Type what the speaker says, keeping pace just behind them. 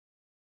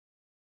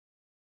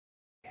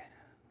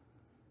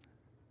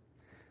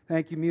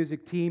Thank you,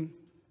 music team.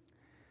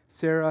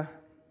 Sarah.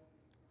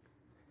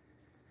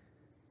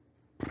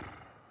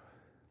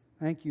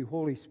 Thank you,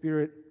 Holy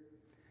Spirit.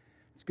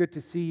 It's good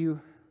to see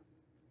you.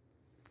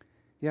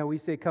 Yeah, we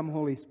say, "Come,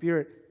 Holy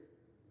Spirit."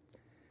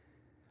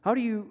 How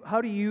do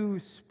you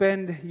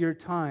spend your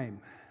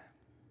time?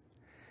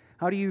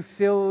 How do you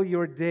fill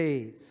your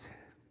days?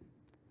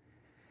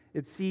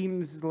 It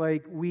seems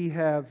like we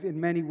have, in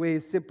many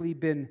ways, simply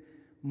been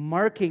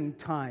marking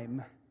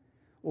time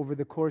over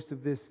the course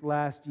of this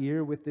last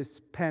year with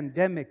this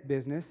pandemic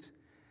business,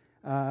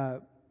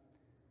 kind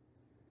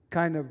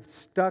of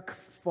stuck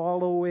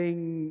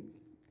following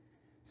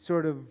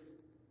sort of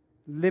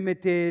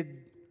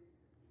limited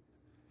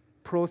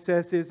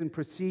processes and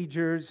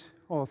procedures.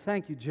 Oh,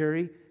 thank you,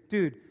 Jerry.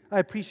 Dude, I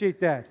appreciate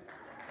that.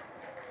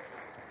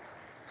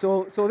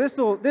 So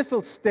this will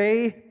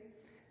stay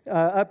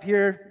up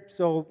here,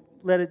 so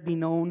let it be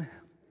known.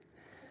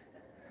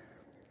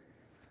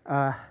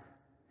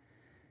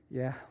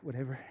 Yeah,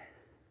 whatever.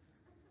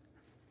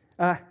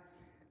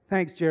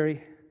 Thanks,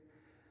 Jerry.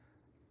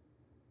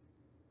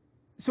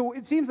 So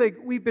it seems like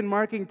we've been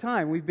marking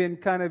time. We've been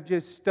kind of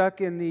just stuck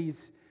in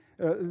these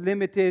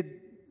limited,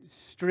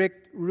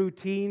 strict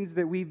routines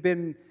that we've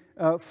been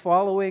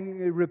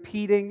following,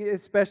 repeating,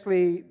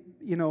 especially,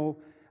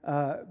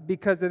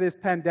 because of this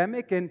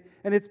pandemic. And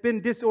it's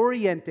been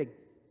disorienting,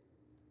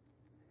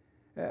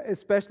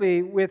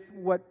 especially with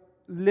what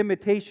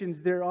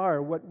limitations there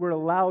are, what we're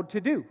allowed to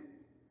do.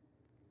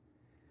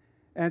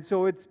 And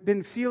so it's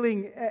been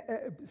feeling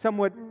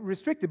somewhat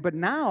restricted. But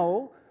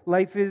now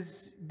life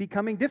is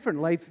becoming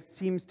different. Life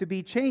seems to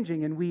be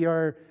changing, and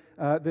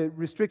the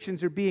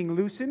restrictions are being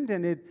loosened,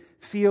 and it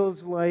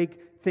feels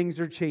like things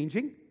are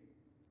changing.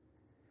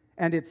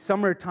 And it's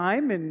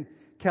summertime, and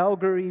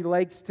Calgary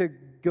likes to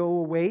go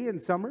away in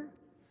summer,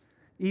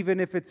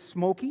 even if it's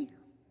smoky,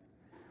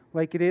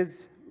 like it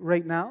is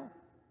right now.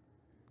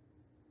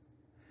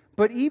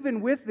 But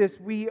even with this,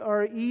 we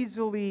are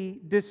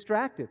easily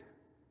distracted.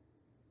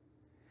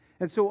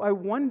 And so I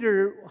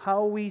wonder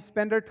how we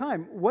spend our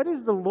time. What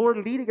is the Lord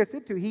leading us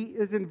into? He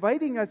is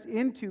inviting us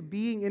into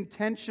being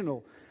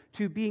intentional,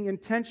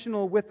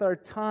 with our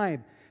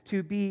time,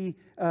 to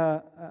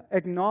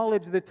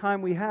acknowledge the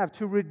time we have,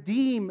 to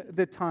redeem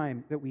the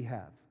time that we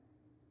have.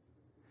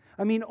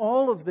 I mean,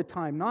 all of the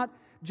time, not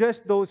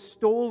just those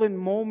stolen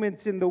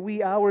moments in the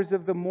wee hours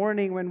of the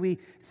morning when we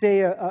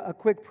say a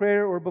quick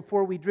prayer, or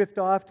before we drift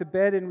off to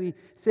bed and we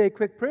say a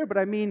quick prayer, but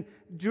I mean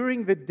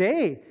during the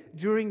day,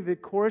 during the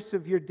course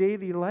of your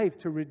daily life,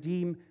 to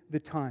redeem the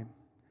time.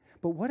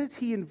 But what is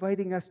He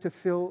inviting us to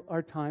fill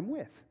our time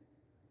with?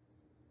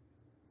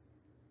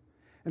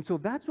 And so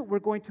that's what we're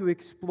going to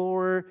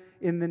explore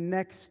in the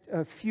next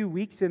few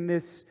weeks in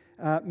this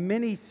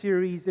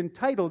mini-series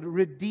entitled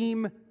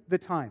Redeem the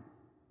Time.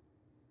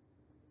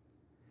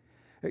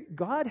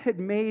 God had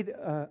made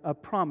a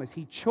promise.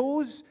 He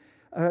chose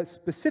a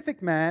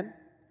specific man,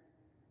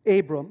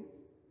 Abram,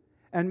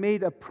 and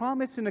made a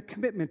promise and a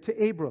commitment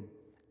to Abram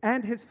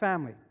and his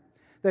family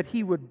that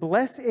He would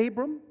bless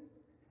Abram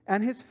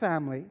and his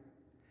family,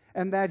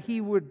 and that He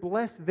would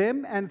bless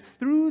them, and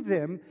through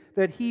them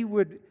that He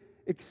would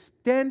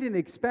extend and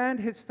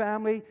expand His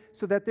family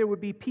so that there would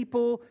be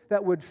people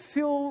that would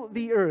fill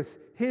the earth.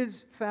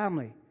 His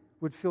family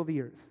would fill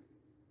the earth.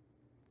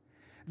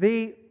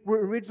 They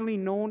were originally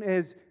known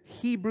as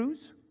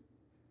Hebrews.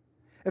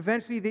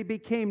 Eventually they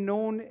became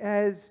known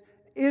as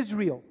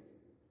Israel.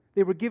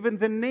 They were given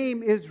the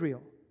name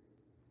Israel,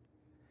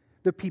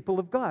 the people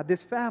of God,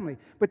 this family.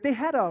 But they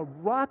had a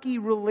rocky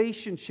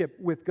relationship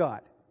with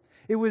God.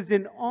 It was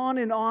an on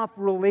and off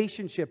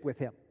relationship with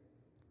Him.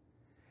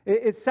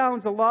 It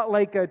sounds a lot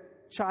like a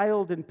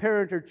child and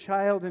parent, or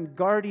child and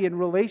guardian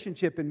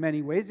relationship in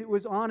many ways. It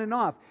was on and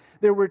off.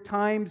 There were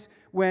times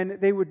when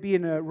they would be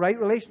in a right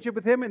relationship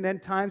with Him, and then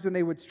times when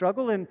they would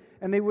struggle and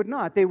they would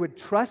not. They would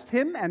trust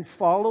Him and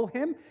follow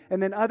Him,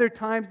 and then other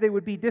times they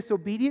would be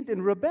disobedient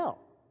and rebel.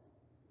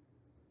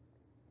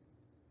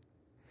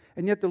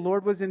 And yet the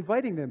Lord was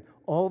inviting them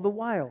all the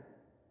while.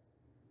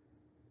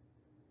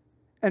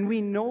 And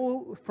we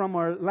know from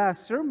our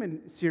last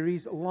sermon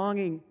series,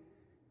 Longing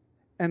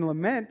and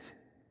Lament,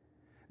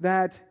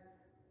 that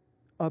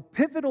a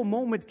pivotal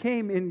moment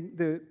came in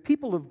the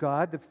people of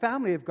God, the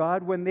family of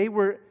God, when they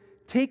were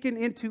taken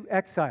into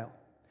exile.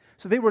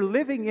 So they were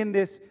living in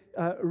this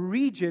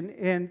region,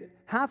 and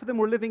half of them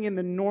were living in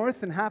the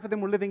north, and half of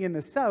them were living in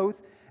the south.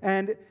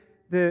 And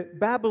the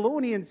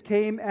Babylonians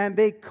came, and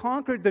they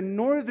conquered the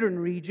northern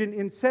region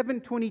in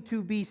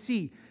 722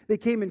 BC. They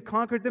came and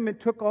conquered them and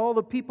took all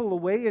the people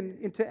away and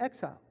into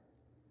exile.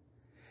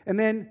 And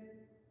then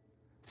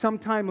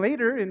sometime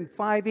later, in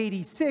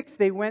 586,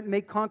 they went and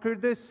they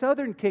conquered the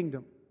southern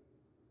kingdom.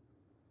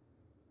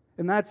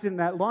 And that's in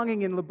that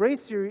Longing and Lament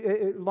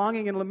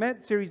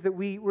series that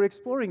we were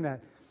exploring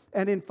that.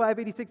 And in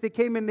 586, they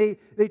came and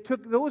they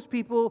took those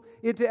people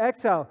into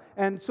exile.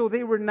 And so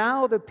they were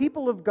now, the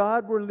people of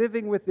God were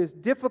living with this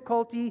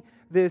difficulty,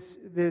 this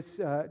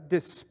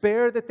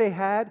despair that they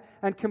had,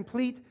 and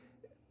complete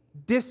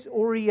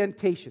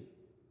disorientation.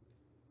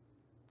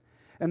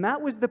 And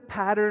that was the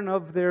pattern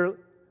of their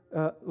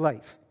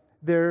life.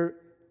 They're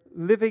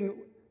living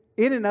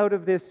in and out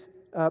of this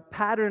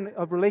pattern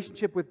of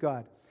relationship with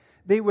God.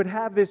 They would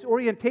have this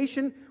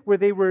orientation where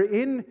they were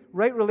in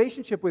right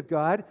relationship with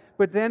God,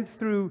 but then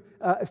through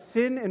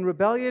sin and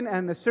rebellion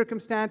and the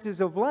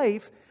circumstances of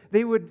life,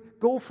 they would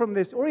go from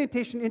this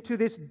orientation into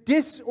this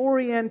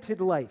disoriented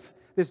life,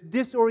 this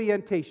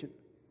disorientation.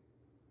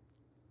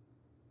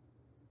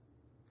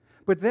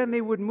 But then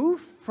they would move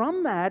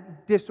from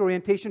that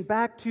disorientation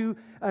back to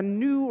a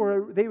new,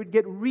 or they would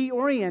get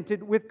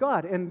reoriented with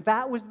God. And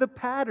that was the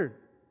pattern.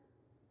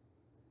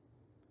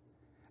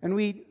 And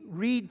we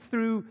read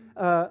through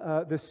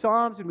the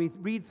Psalms, and we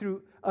read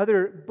through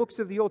other books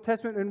of the Old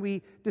Testament, and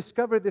we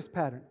discover this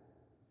pattern.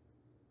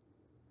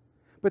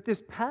 But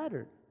this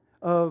pattern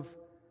of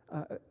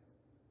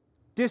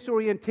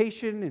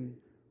disorientation and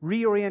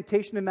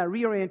reorientation, and that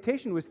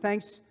reorientation was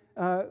thanks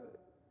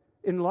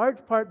in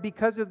large part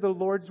because of the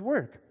Lord's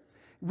work.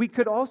 We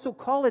could also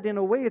call it, in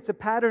a way, it's a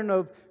pattern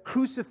of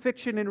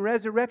crucifixion and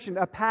resurrection,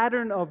 a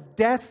pattern of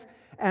death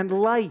and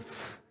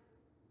life.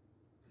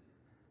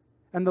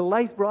 And the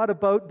life brought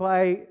about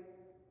by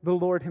the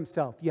Lord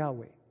Himself,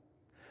 Yahweh.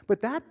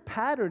 But that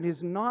pattern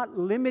is not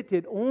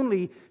limited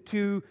only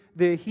to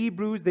the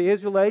Hebrews, the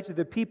Israelites, or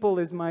the people,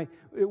 as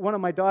one of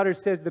my daughters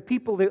says, the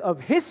people of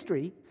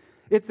history.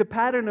 It's the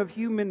pattern of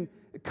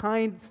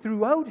humankind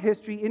throughout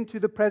history into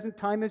the present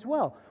time as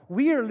well.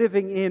 We are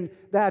living in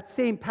that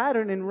same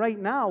pattern, and right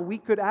now we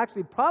could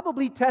actually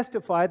probably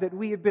testify that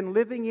we have been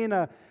living in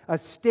a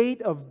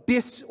state of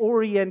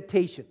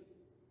disorientation.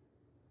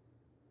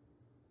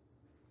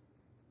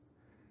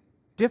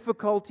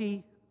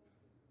 Difficulty,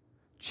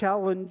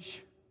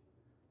 challenge,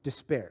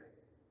 despair.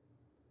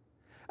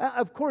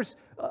 Of course,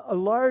 a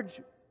large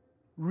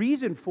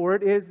reason for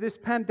it is this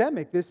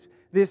pandemic,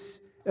 this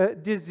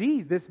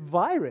disease, this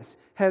virus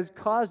has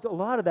caused a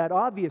lot of that,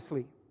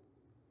 obviously.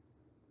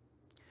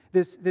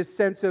 This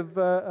sense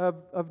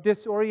of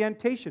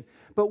disorientation.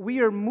 But we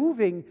are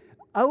moving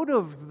out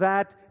of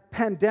that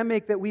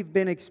pandemic that we've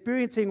been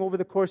experiencing over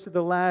the course of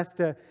the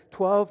last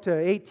 12 to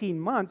 18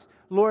 months,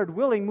 Lord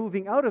willing,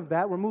 moving out of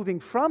that. We're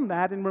moving from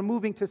that, and we're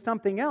moving to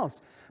something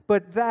else.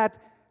 But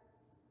that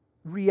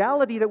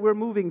reality that we're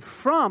moving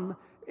from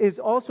is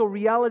also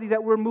reality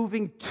that we're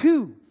moving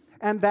to.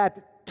 And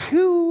that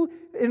to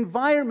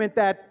environment,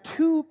 that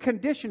to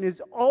condition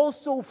is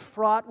also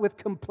fraught with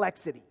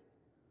complexity.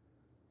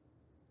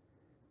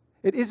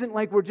 It isn't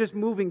like we're just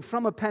moving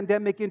from a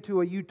pandemic into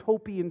a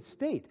utopian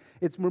state.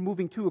 We're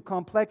moving to a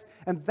complex,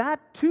 and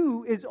that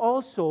too is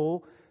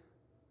also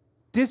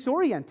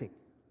disorienting.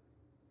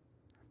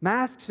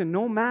 Masks and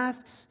no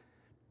masks,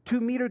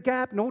 2-meter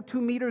gap, no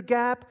 2-meter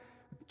gap,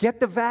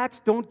 get the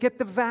vax, don't get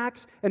the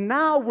vax, and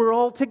now we're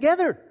all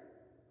together.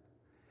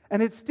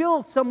 And it's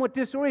still somewhat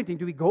disorienting.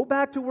 Do we go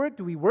back to work?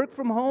 Do we work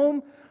from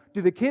home?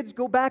 Do the kids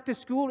go back to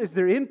school? Is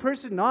there in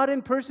person, not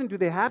in person? Do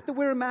they have to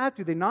wear a mask?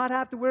 Do they not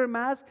have to wear a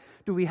mask?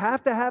 Do we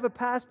have to have a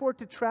passport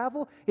to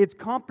travel? It's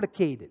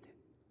complicated.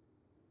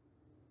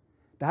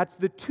 That's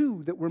the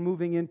two that we're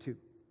moving into.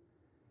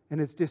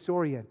 And it's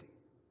disorienting.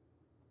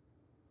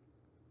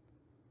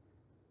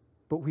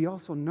 But we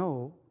also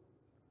know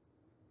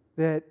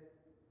that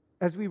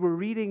as we were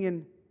reading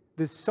in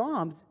the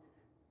Psalms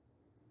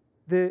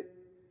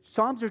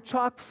are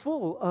chock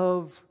full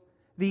of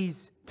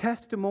these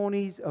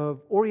testimonies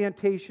of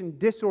orientation,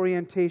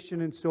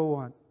 disorientation, and so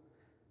on.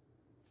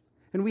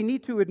 And we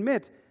need to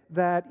admit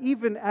that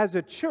even as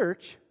a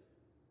church,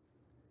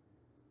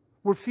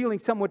 we're feeling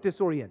somewhat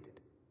disoriented.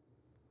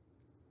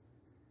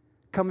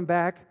 Coming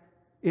back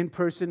in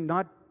person,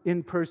 not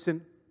in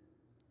person,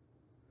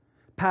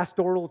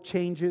 pastoral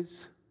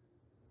changes,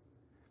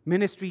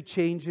 ministry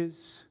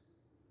changes.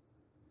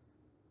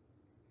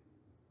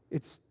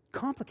 It's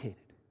complicated.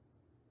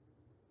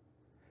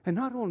 And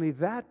not only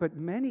that, but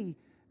many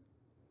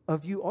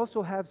of you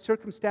also have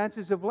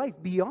circumstances of life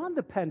beyond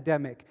the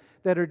pandemic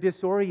that are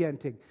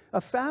disorienting. A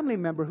family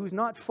member who's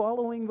not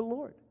following the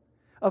Lord.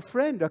 A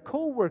friend, a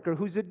co-worker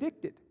who's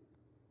addicted.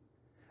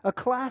 A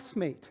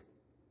classmate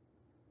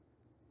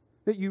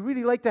that you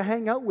really like to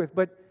hang out with,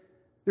 but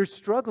they're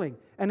struggling.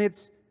 And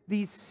it's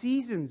these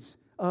seasons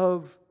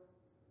of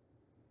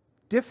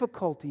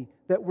difficulty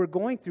that we're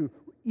going through,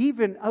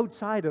 even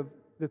outside of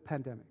the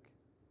pandemic.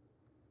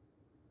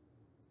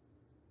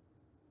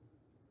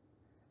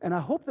 And I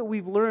hope that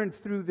we've learned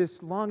through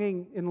this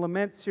Longing and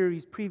Lament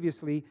series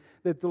previously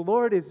that the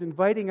Lord is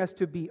inviting us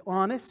to be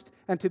honest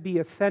and to be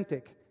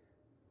authentic.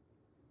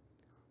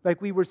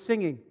 Like we were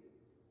singing,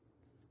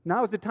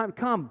 now is the time,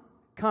 come,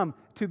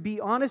 to be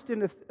honest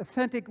and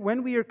authentic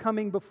when we are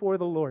coming before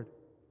the Lord.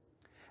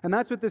 And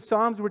that's what the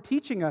Psalms were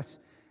teaching us,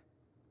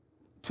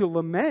 to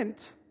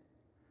lament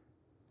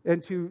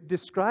and to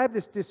describe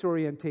this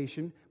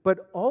disorientation,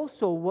 but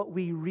also what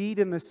we read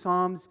in the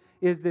Psalms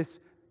is this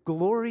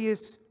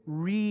glorious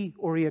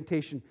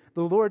reorientation.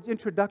 The Lord's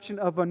introduction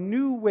of a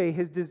new way,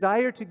 His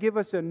desire to give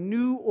us a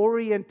new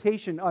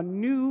orientation, a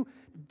new,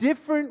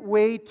 different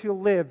way to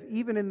live,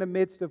 even in the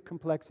midst of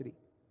complexity.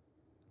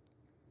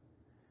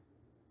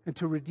 And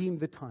to redeem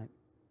the time.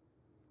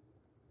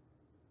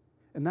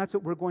 And that's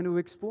what we're going to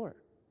explore.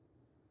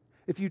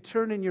 If you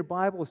turn in your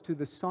Bibles to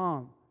the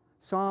Psalm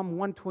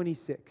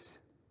 126.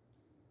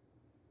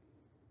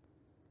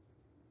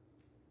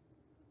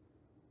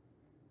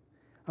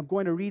 I'm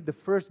going to read the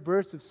first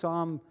verse of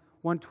Psalm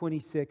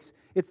 126.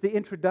 It's the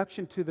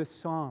introduction to the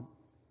psalm.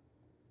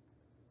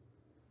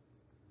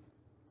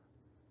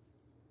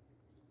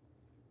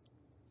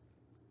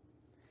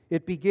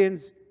 It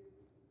begins,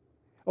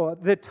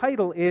 the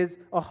title is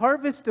A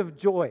Harvest of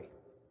Joy.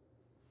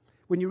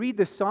 When you read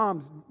the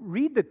Psalms,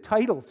 read the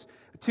titles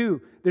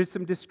too. There's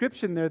some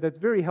description there that's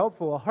very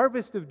helpful. A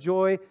harvest of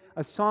joy,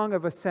 a song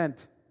of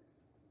ascent.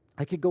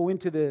 I could go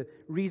into the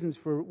reasons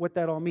for what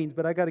that all means,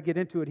 but I got to get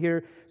into it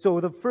here. So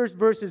the first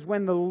verse is,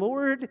 when the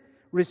Lord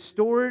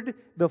restored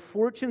the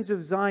fortunes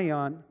of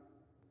Zion,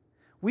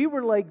 we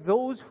were like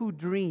those who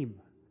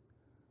dream.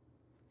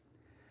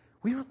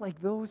 We were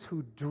like those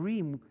who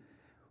dream.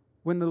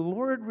 When the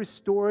Lord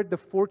restored the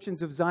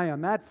fortunes of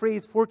Zion. That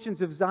phrase,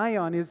 fortunes of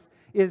Zion, is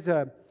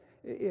a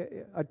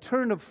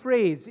turn of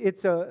phrase.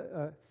 It's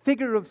a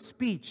figure of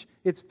speech.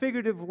 It's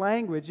figurative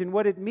language. And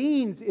what it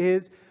means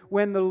is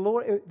when the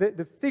Lord,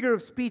 the figure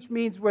of speech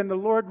means when the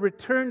Lord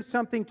returns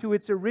something to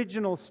its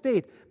original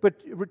state,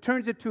 but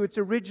returns it to its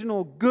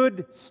original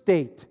good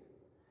state.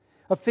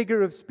 A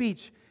figure of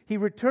speech.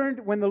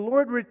 When the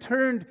Lord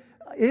returned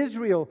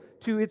Israel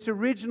to its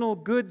original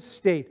good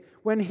state,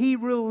 when He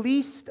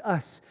released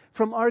us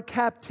from our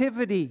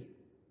captivity,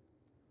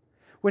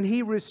 when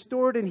He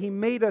restored and He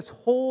made us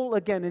whole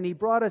again, and He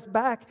brought us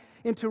back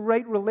into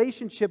right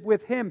relationship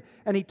with Him,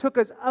 and He took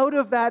us out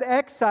of that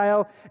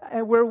exile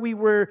where we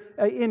were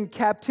in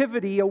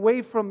captivity,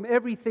 away from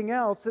everything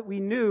else that we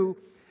knew,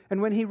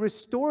 and when He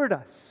restored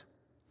us.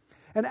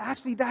 And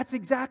actually, that's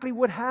exactly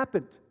what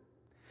happened.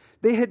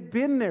 They had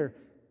been there,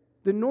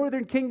 the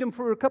northern kingdom,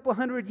 for a couple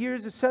hundred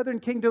years, the southern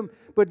kingdom,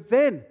 but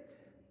then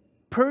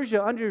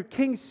Persia under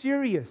King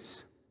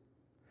Cyrus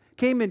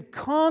came and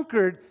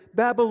conquered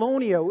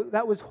Babylonia,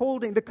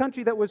 the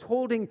country that was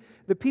holding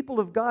the people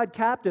of God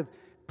captive.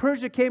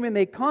 Persia came and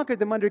they conquered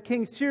them under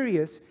King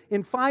Cyrus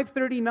in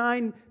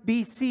 539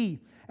 BC.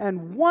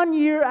 And 1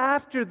 year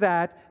after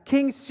that,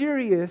 King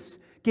Cyrus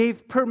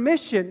gave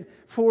permission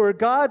for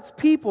God's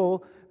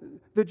people,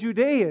 the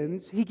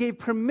Judeans, he gave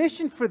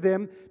permission for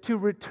them to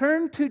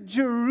return to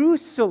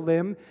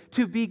Jerusalem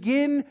to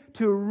begin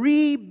to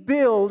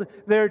rebuild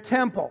their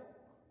temple.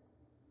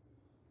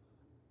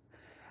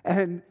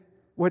 And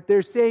what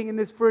they're saying in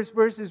this first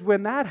verse is,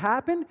 when that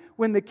happened,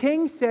 when the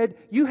king said,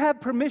 you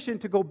have permission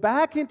to go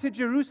back into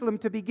Jerusalem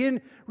to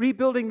begin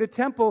rebuilding the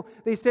temple,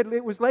 they said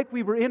it was like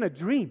we were in a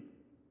dream.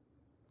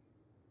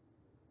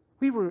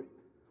 We were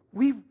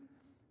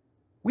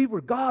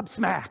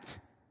gobsmacked,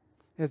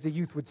 as the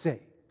youth would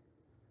say.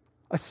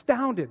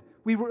 Astounded.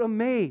 We were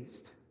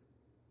amazed.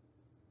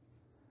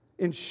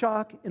 In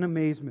shock and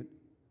amazement.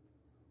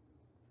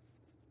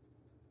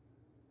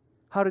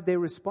 How did they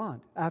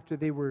respond after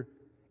they were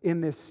in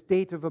this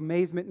state of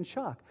amazement and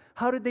shock?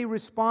 How did they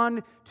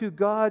respond to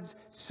God's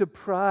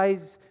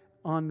surprise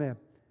on them?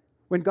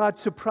 When God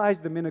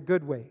surprised them in a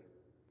good way,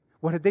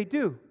 what did they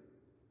do?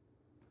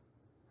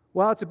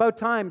 Well, it's about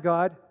time,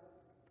 God.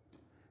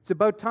 It's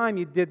about time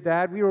you did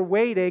that. We were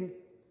waiting.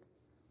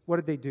 What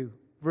did they do?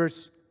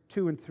 Verse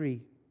 2 and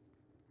 3.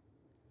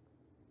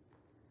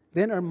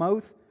 Then our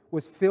mouth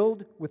was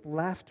filled with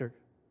laughter,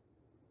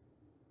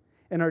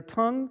 and our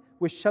tongue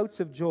with shouts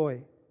of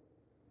joy.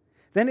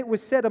 Then it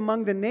was said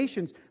among the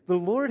nations, the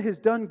Lord has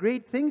done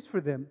great things for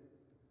them.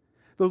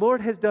 The Lord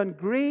has done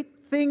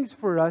great things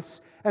for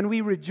us, and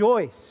we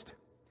rejoiced.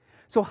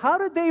 So how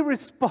did they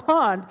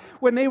respond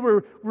when they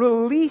were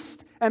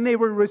released and they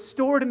were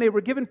restored and they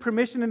were given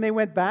permission and they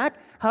went back?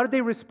 How did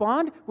they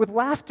respond? With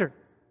laughter.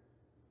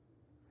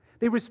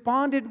 They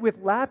responded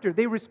with laughter.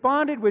 They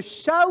responded with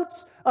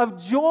shouts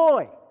of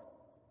joy.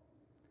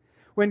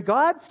 When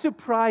God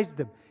surprised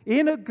them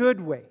in a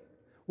good way,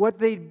 what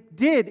they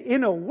did,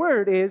 in a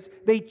word, is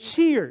they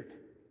cheered.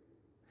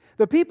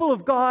 The people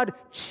of God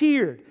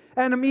cheered.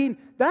 And I mean,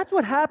 that's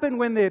what happened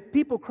when the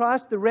people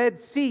crossed the Red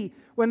Sea,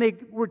 when they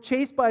were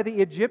chased by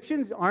the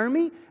Egyptians'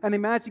 army, and they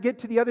managed to get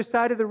to the other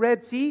side of the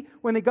Red Sea.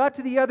 When they got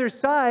to the other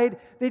side,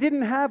 they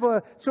didn't have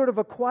a sort of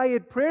a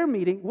quiet prayer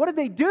meeting. What did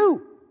they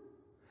do?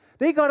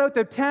 They got out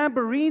their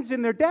tambourines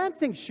and their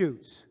dancing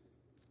shoes.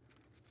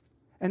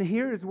 And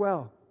here as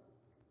well,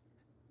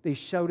 they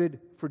shouted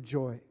for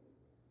joy.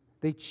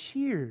 They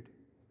cheered.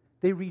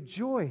 They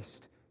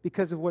rejoiced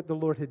because of what the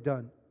Lord had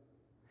done.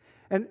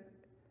 And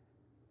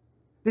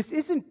this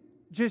isn't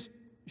just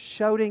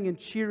shouting and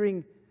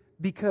cheering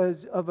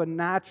because of a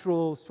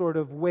natural sort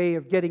of way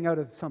of getting out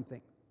of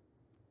something.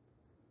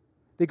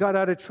 They got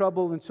out of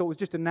trouble, and so it was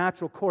just a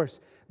natural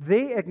course.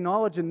 They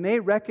acknowledged and they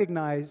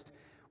recognized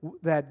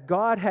that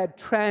God had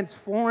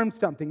transformed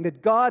something,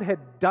 that God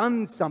had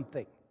done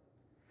something,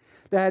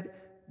 that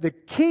the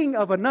king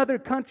of another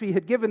country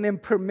had given them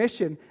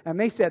permission, and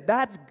they said,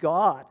 that's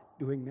God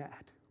doing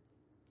that.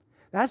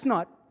 That's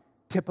not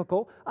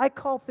typical. I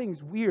call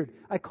things weird.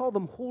 I call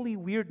them holy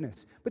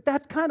weirdness. But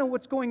that's kind of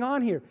what's going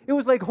on here. It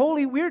was like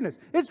holy weirdness.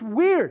 It's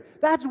weird.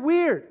 That's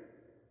weird.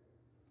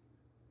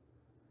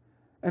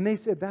 And they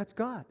said, that's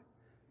God.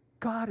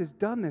 God has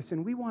done this,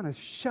 and we want to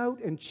shout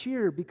and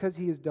cheer because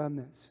He has done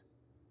this.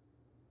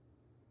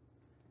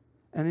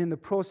 And in the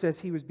process,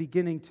 He was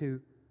beginning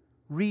to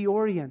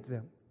reorient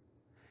them.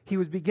 He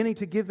was beginning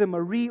to give them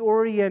a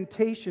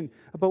reorientation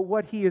about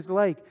what He is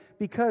like.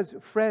 Because,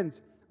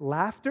 friends,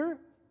 laughter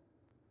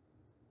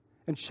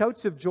and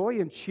shouts of joy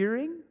and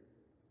cheering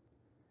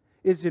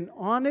is an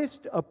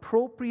honest,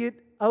 appropriate,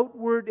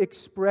 outward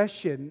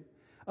expression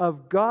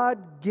of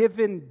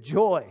God-given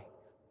joy.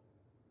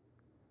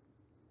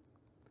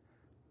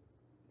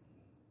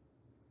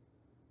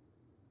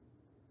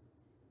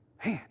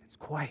 Man, it's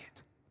quiet.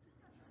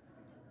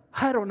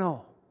 I don't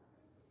know.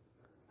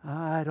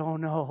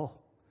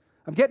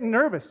 I'm getting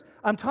nervous.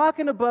 I'm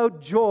talking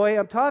about joy.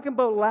 I'm talking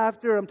about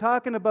laughter. I'm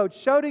talking about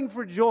shouting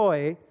for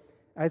joy.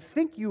 I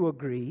think you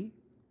agree.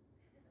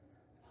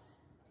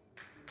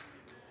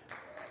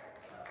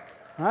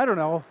 I don't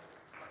know.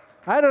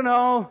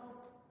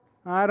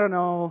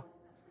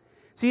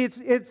 See,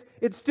 it's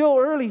still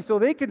early, so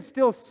they can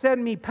still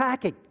send me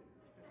packing.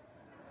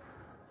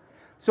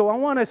 So I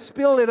want to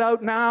spill it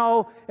out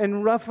now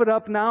and rough it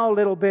up now a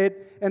little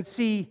bit and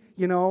see,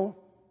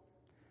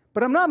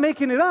 But I'm not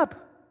making it up.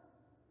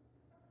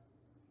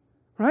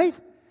 Right?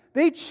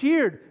 They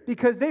cheered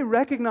because they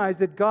recognized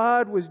that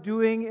God was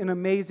doing an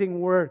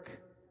amazing work.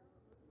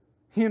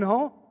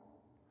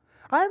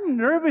 I'm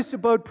nervous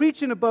about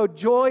preaching about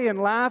joy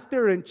and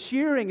laughter and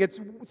cheering. It's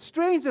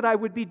strange that I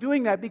would be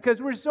doing that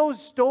because we're so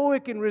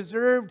stoic and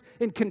reserved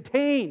and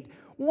contained.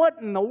 What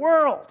in the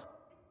world?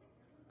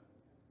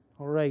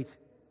 All right.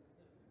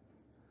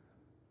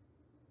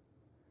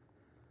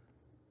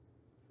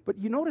 But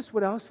you notice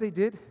what else they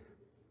did?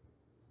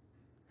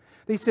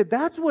 They said,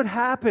 that's what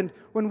happened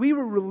when we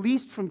were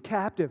released from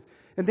captive.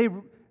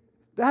 And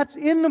that's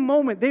in the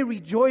moment. They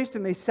rejoiced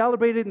and they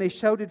celebrated and they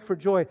shouted for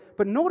joy.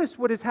 But notice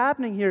what is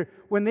happening here.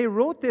 When they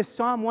wrote this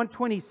Psalm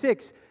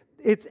 126,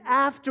 it's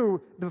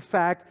after the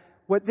fact.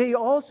 What they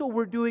also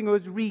were doing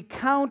was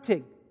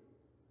recounting.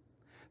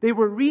 They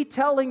were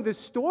retelling the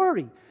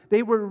story.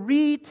 They were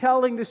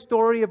retelling the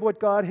story of what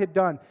God had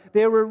done.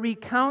 They were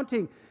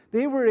recounting.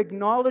 They were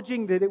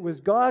acknowledging that it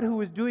was God who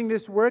was doing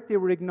this work. They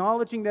were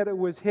acknowledging that it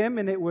was Him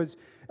and it was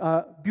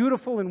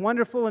beautiful and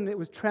wonderful and it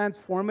was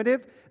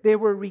transformative. They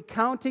were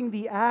recounting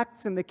the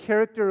acts and the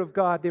character of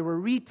God. They were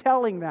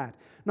retelling that.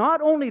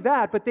 Not only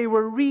that, but they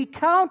were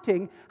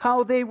recounting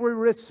how they were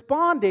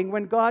responding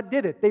when God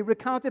did it. They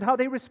recounted how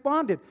they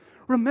responded.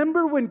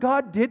 Remember when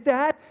God did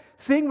that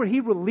thing where He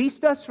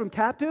released us from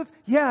captive?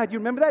 Yeah, do you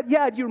remember that?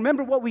 Yeah, do you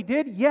remember what we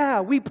did? Yeah,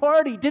 we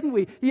partied, didn't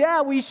we?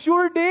 Yeah, we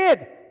sure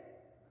did.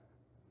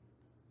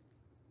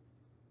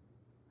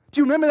 Do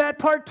you remember that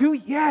part too?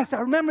 Yes, I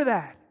remember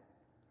that.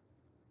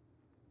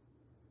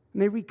 And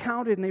they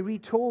recounted and they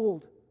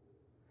retold.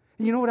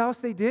 And you know what else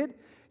they did?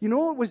 You know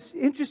what was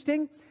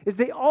interesting? Is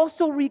they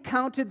also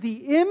recounted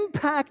the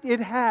impact it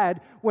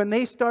had when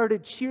they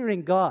started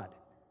cheering God.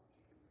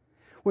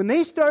 When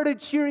they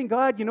started cheering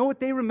God, you know what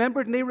they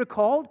remembered and they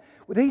recalled?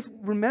 They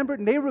remembered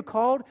and they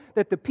recalled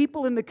that the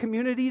people in the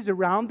communities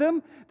around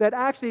them, that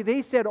actually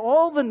they said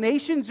all the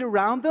nations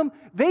around them,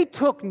 they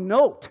took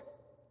note.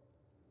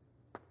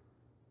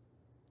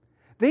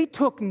 They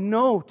took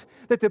note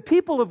that the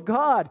people of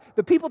God,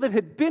 the people that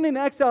had been in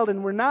exile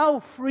and were now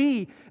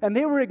free, and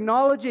they were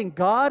acknowledging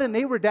God, and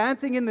they were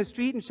dancing in the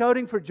street and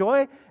shouting for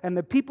joy, and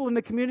the people in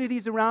the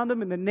communities around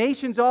them and the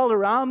nations all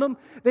around them,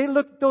 they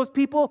looked at those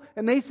people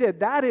and they said,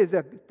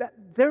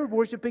 they're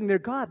worshiping their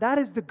God. That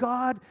is the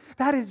God.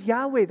 That is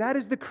Yahweh. That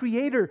is the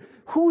Creator.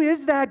 Who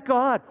is that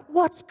God?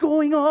 What's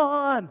going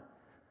on?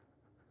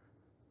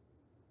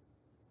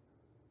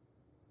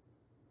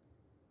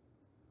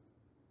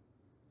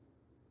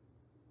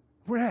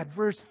 We're at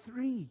verse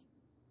 3.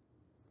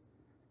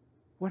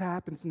 What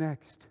happens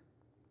next?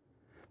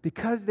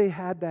 Because they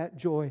had that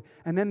joy,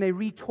 and then they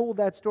retold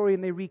that story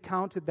and they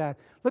recounted that.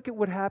 Look at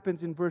what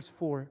happens in verse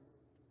 4.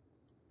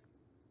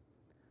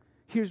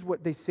 Here's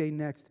what they say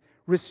next.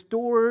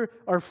 Restore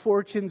our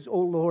fortunes, O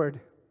Lord,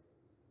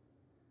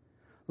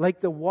 like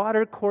the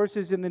water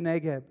courses in the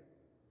Negeb.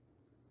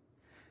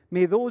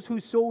 May those who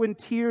sow in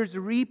tears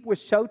reap with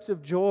shouts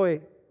of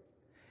joy.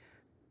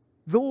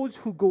 Those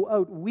who go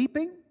out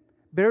weeping,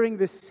 bearing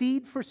the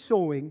seed for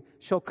sowing,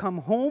 shall come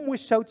home with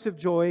shouts of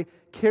joy,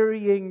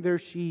 carrying their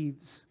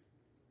sheaves.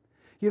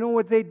 You know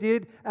what they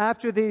did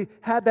after they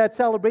had that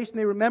celebration?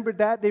 They remembered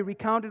that. They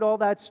recounted all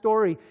that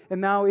story.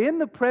 And now in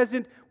the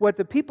present, what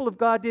the people of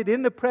God did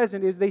in the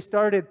present is they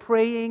started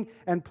praying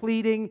and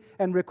pleading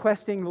and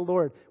requesting the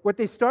Lord. What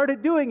they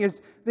started doing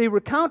is they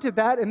recounted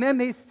that, and then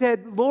they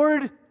said,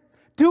 Lord,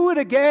 do it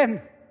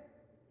again.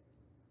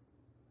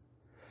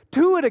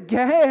 Do it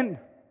again.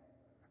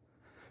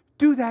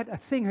 Do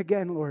that thing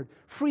again, Lord.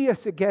 Free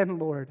us again,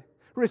 Lord.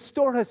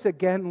 Restore us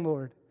again,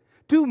 Lord.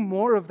 Do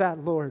more of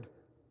that, Lord.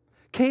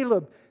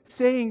 Caleb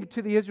saying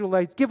to the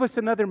Israelites, give us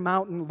another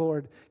mountain,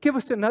 Lord. Give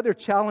us another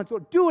challenge,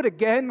 Lord. Do it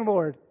again,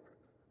 Lord.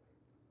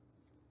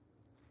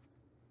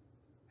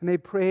 And they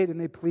prayed and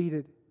they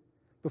pleaded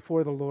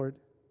before the Lord.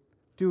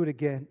 Do it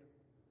again.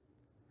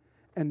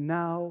 And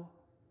now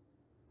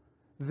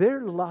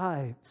their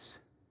lives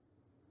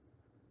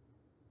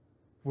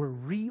were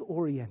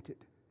reoriented.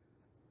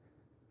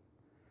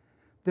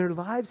 Their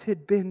lives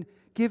had been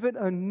given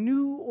a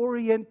new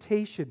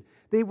orientation.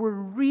 They were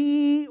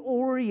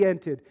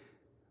reoriented.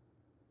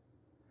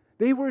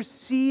 They were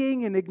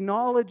seeing and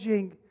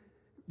acknowledging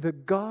the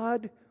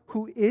God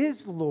who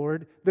is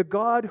Lord, the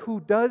God who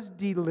does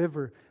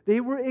deliver.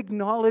 They were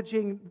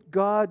acknowledging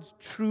God's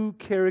true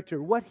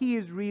character, what He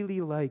is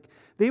really like.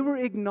 They were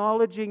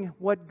acknowledging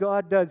what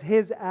God does,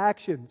 His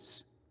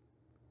actions.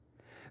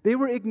 They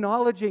were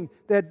acknowledging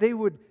that they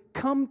would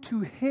come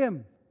to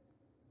Him,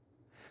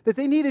 that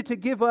they needed to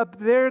give up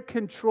their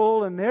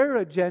control and their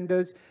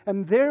agendas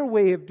and their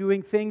way of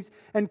doing things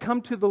and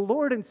come to the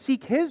Lord and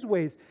seek His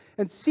ways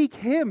and seek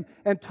Him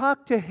and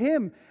talk to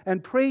Him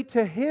and pray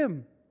to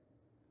Him.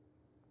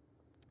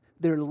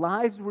 Their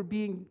lives were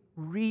being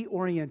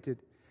reoriented.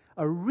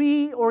 A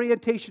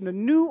reorientation, a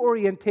new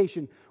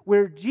orientation,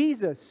 where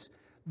Jesus,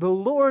 the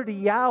Lord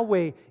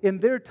Yahweh, in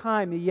their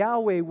time,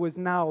 Yahweh was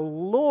now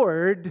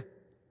Lord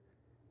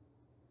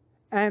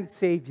and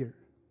Savior.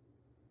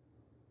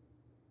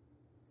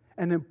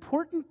 An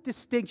important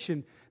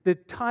distinction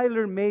that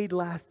Tyler made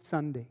last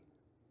Sunday.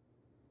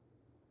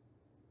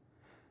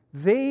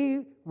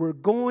 They were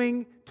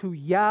going to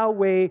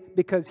Yahweh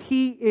because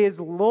He is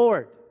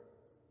Lord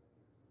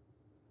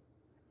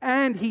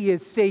and He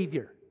is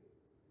Savior.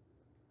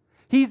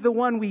 He's the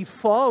one we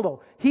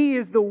follow. He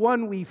is the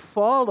one we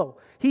follow.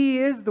 He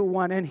is the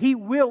one, and He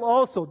will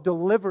also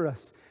deliver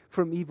us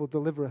from evil.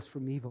 Deliver us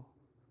from evil.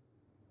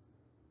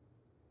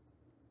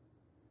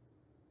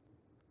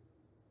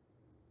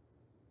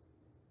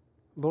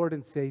 Lord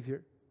and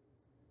Savior.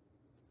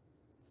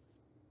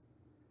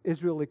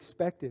 Israel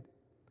expected.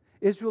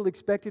 Israel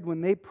expected when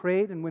they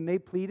prayed and when they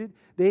pleaded,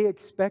 they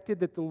expected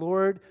that the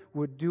Lord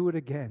would do it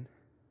again.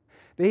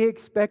 They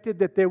expected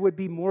that there would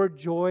be more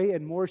joy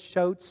and more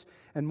shouts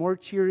and more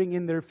cheering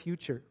in their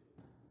future.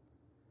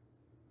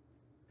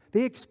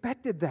 They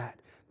expected that.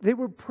 They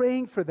were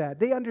praying for that.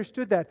 They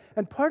understood that.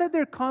 And part of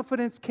their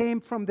confidence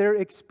came from their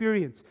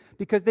experience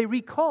because they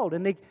recalled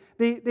and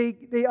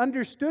they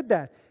understood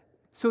that.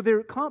 So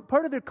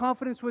part of their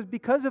confidence was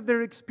because of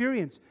their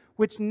experience,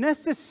 which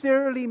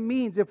necessarily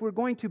means if we're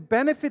going to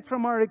benefit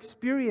from our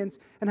experience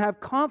and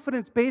have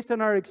confidence based on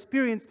our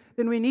experience,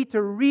 then we need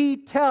to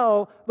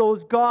retell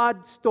those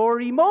God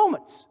story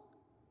moments.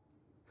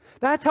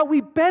 That's how we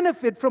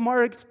benefit from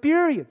our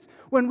experience,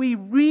 when we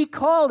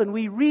recall and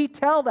we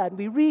retell that and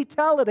we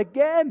retell it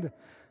again.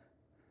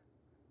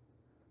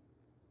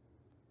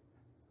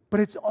 But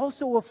it's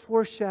also a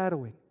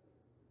foreshadowing.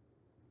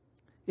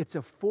 It's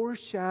a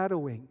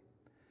foreshadowing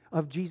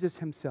of Jesus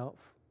Himself.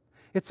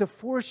 It's a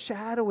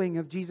foreshadowing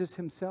of Jesus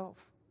Himself.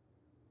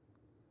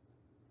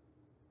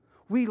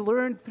 We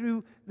learned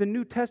through the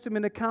New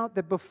Testament account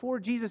that before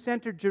Jesus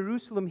entered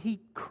Jerusalem,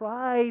 He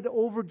cried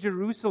over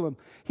Jerusalem.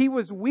 He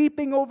was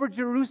weeping over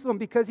Jerusalem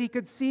because He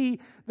could see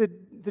the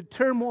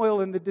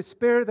turmoil and the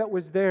despair that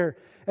was there.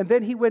 And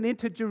then He went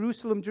into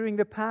Jerusalem during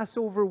the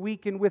Passover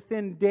week, and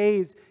within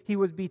days He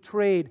was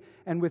betrayed,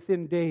 and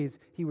within days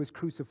He was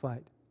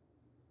crucified.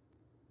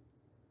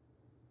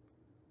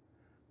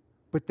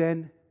 But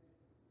then,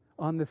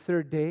 on the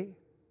third day,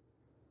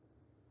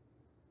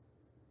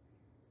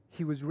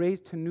 He was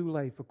raised to new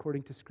life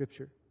according to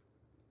Scripture.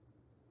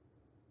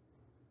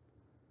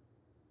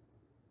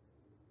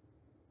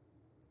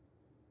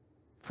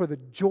 For the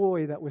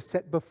joy that was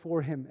set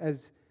before Him,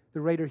 as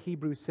the writer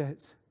Hebrews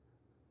says.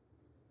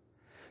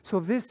 So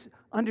this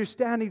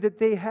understanding that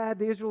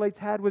the Israelites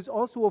had, was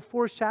also a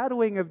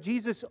foreshadowing of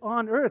Jesus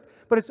on earth.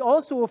 But it's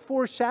also a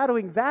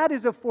foreshadowing, that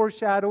is a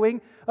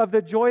foreshadowing of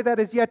the joy that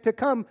is yet to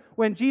come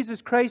when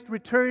Jesus Christ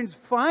returns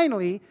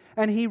finally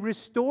and He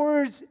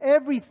restores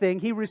everything.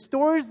 He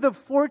restores the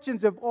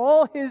fortunes of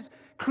all His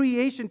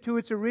creation to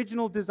its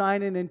original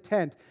design and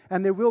intent.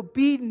 And there will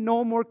be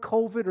no more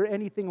COVID or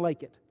anything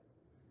like it.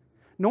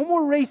 No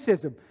more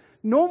racism.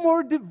 No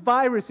more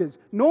viruses,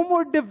 no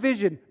more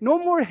division, no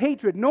more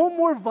hatred, no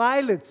more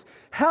violence.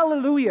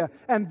 Hallelujah.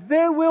 And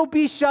there will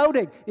be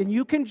shouting, and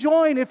you can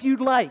join if you'd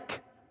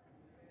like.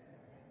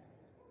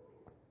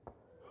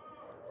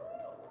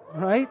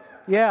 Right?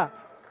 Yeah.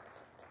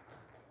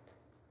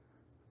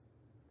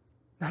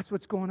 That's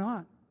what's going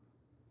on.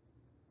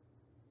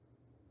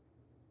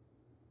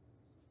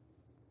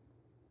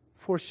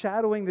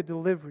 Foreshadowing the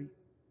delivery.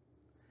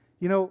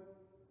 You know,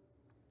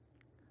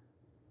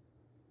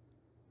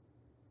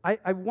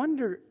 I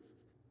wonder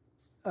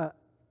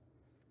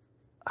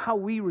how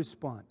we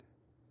respond.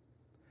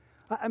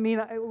 I mean,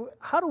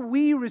 how do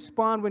we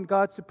respond when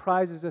God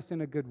surprises us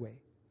in a good way?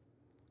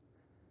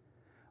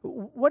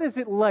 What is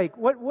it like?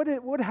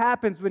 What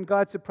happens when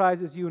God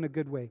surprises you in a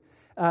good way?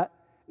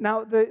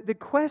 Now, the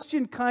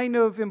question kind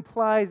of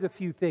implies a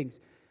few things.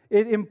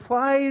 It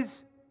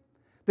implies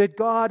that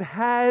God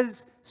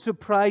has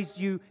surprised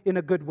you in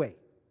a good way?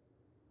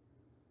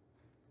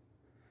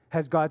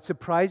 Has God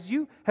surprised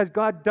you? Has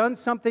God done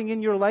something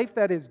in your life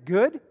that is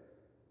good?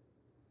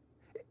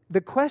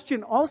 The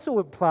question also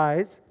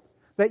implies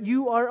that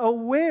you are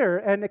aware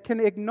and can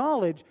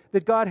acknowledge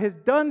that God has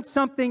done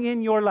something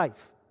in your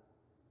life.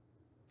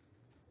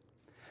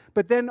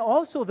 But then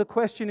also the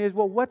question is,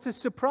 well, what's a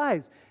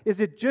surprise?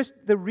 Is it just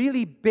the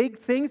really big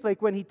things,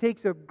 like when He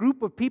takes a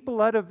group of people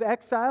out of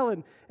exile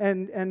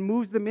and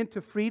moves them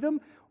into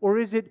freedom? Or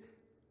is it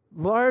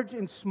large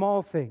and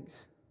small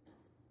things?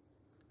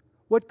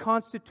 What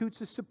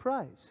constitutes a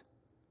surprise?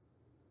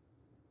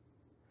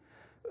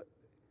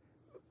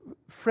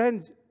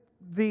 Friends,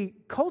 the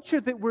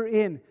culture that we're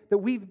in, that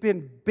we've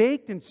been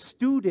baked and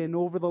stewed in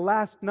over the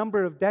last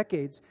number of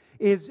decades,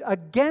 is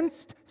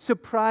against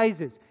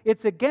surprises.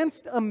 It's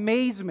against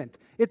amazement.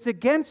 It's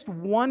against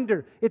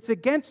wonder. It's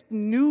against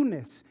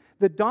newness.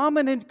 The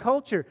dominant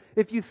culture,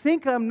 if you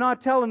think I'm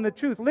not telling the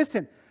truth,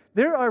 listen,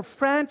 there are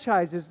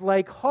franchises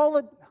like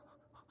Holiday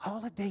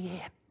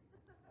Inn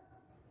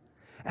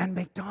and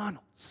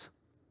McDonald's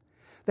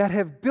that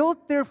have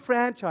built their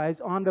franchise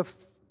on the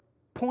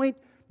point,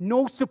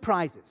 no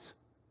surprises.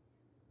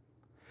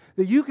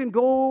 That you can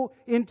go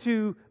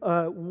into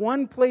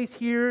one place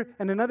here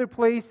and another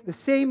place, the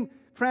same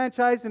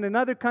franchise in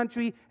another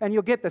country, and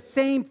you'll get the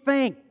same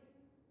thing.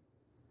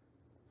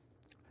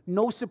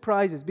 No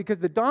surprises, because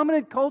the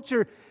dominant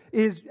culture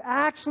is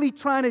actually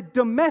trying to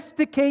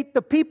domesticate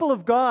the people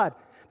of God.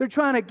 They're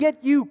trying to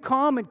get you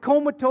calm and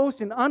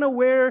comatose and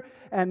unaware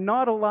and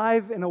not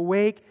alive and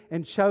awake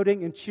and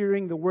shouting and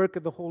cheering the work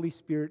of the Holy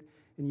Spirit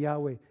and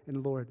Yahweh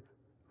and Lord,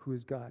 who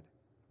is God.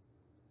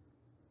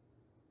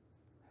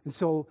 And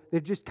so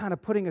they're just kind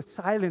of putting a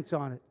silence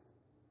on it.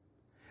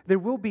 There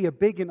will be a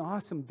big and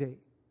awesome day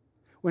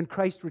when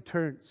Christ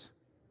returns.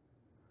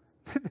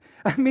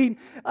 I mean,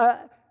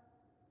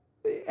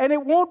 and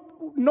it won't,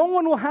 no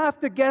one will have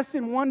to guess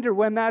and wonder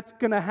when that's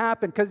going to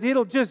happen, because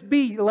it'll just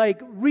be like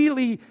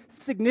really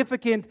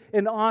significant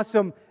and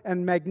awesome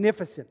and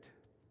magnificent.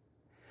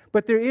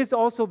 But there is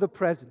also the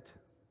present.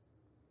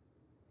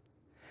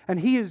 And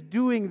He is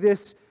doing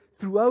this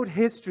throughout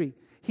history.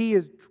 He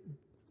is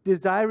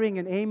desiring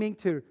and aiming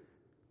to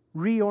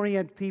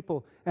reorient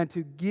people and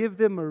to give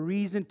them a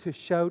reason to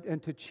shout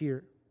and to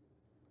cheer.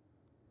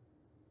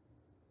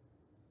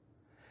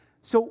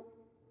 So,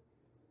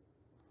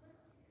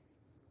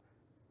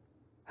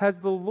 has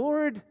the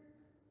Lord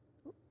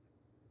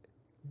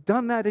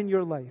done that in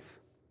your life?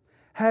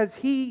 Has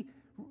He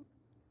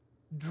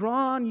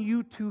drawn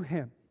you to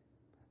Him?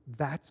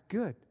 That's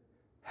good.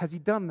 Has He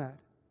done that?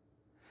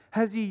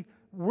 Has He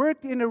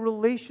worked in a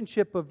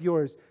relationship of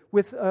yours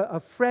with a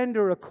friend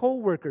or a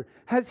co-worker?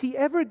 Has He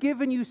ever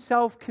given you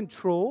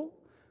self-control?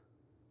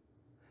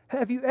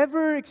 Have you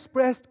ever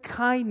expressed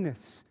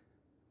kindness,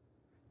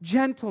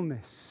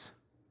 gentleness,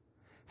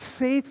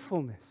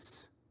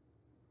 faithfulness,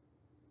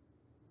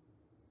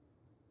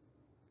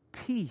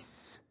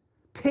 peace,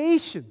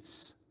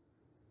 patience?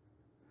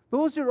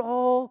 Those are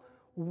all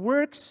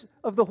works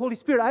of the Holy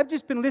Spirit. I've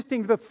just been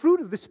listing the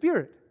fruit of the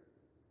Spirit.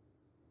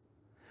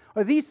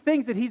 Are these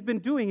things that He's been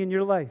doing in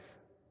your life?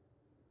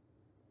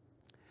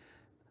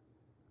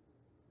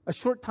 A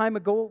short time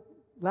ago,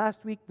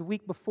 last week, the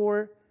week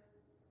before,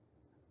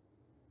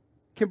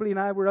 Kimberly and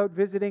I were out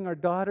visiting our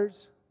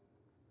daughters.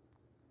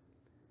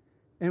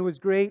 And it was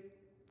great.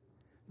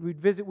 We'd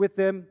visit with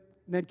them,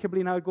 and then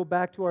Kimberly and I would go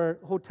back to our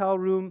hotel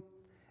room.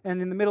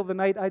 And in the middle of the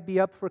night, I'd be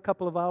up for a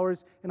couple of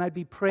hours, and I'd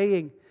be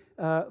praying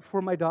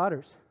for my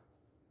daughters.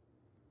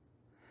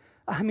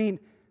 I mean,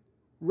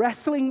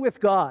 wrestling with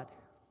God.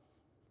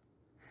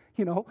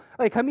 You know,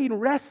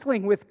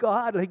 wrestling with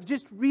God, like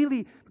just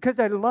really, because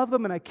I love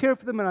them and I care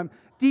for them and I'm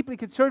deeply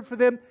concerned for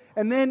them.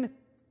 And then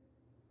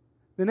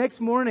the next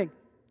morning,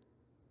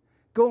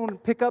 go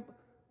and pick up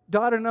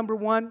daughter number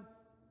 1,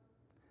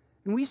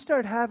 and we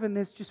start having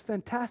this just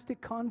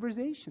fantastic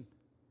conversation.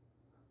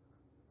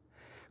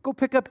 Go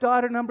pick up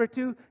daughter number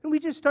 2, and we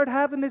just start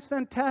having this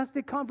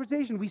fantastic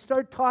conversation. We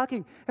start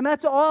talking, and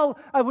that's all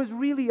I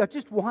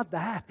just want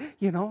that,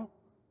 you know.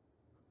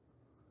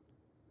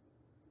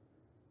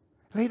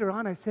 Later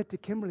on, I said to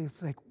Kimberly,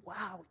 it's like,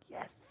 wow,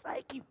 yes,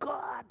 thank you,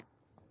 God.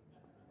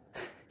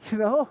 You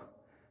know?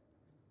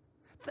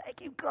 Thank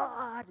you,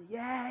 God.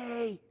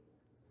 Yay.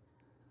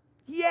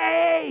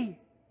 Yay.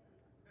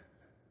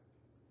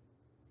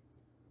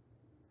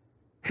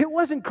 It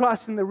wasn't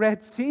crossing the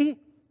Red Sea.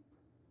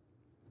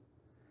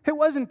 It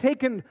wasn't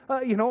taking,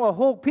 a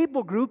whole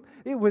people group.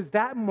 It was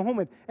that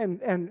moment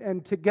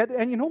and together.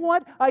 And you know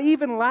what? I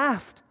even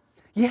laughed.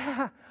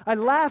 Yeah, I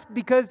laughed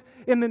because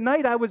in the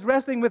night I was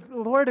wrestling with the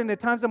Lord, and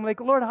at times I'm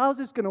like, Lord, how's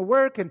this going to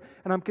work? And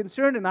I'm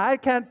concerned, and I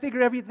can't figure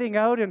everything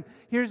out. And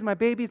here's my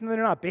babies, and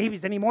they're not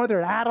babies anymore;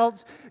 they're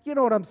adults. You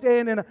know what I'm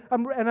saying?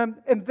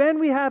 And then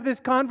we have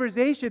this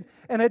conversation,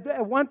 and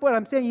at one point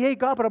I'm saying, "Yay,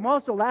 God," but I'm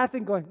also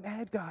laughing, going,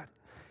 "Man, God,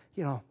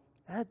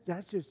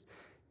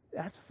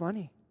 that's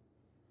funny."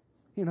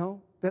 You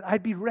know, that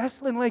I'd be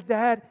wrestling like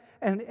that,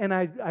 and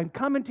I'm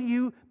coming to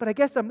you, but I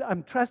guess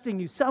I'm trusting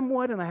you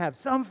somewhat, and I have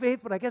some faith,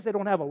 but I guess I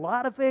don't have a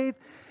lot of faith,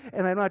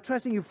 and I'm not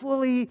trusting you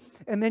fully,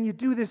 and then you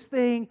do this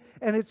thing,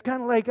 and it's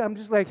kind of like, I'm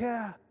just like,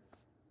 yeah,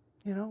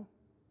 you know,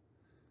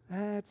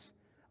 that's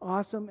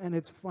awesome, and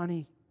it's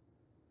funny.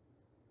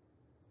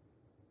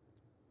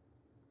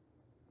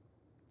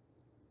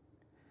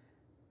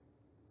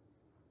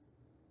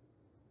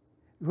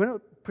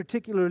 What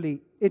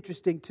particularly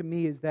interesting to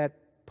me is that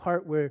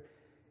part where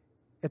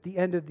at the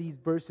end of these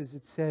verses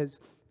it says,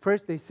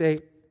 first they say,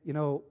 you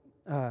know,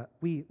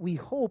 we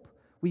hope,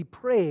 we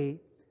pray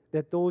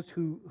that those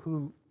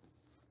who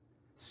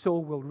sow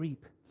will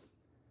reap.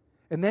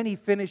 And then he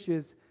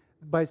finishes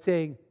by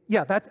saying,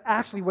 yeah, that's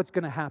actually what's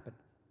going to happen.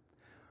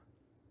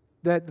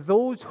 That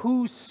those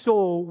who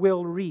sow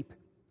will reap.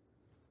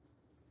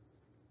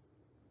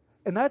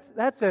 And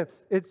it's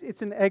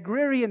an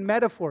agrarian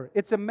metaphor.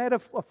 It's a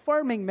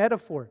farming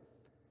metaphor.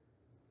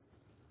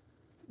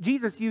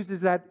 Jesus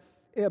uses that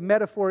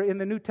metaphor in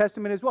the New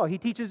Testament as well. He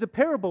teaches a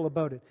parable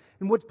about it.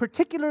 And what's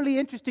particularly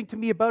interesting to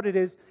me about it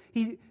is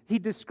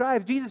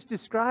Jesus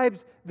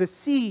describes the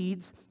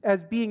seeds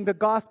as being the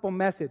gospel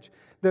message.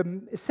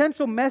 The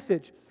essential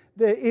message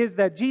is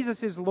that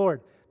Jesus is Lord.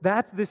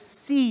 That's the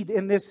seed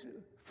in this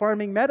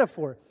farming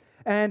metaphor.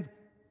 And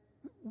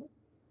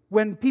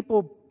when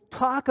people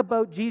talk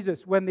about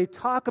Jesus, when they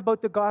talk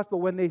about the gospel,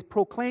 when they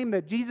proclaim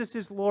that Jesus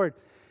is Lord,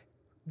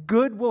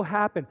 good will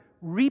happen.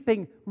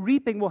 Reaping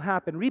will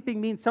happen.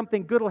 Reaping means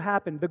something good will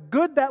happen. The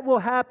good that will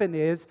happen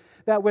is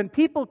that when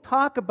people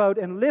talk about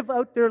and live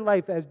out their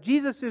life as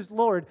Jesus is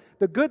Lord,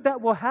 the good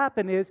that will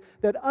happen is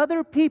that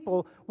other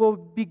people will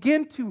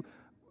begin to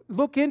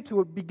look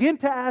into it, begin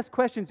to ask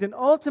questions, and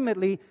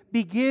ultimately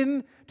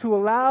begin to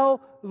allow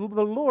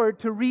the Lord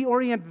to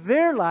reorient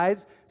their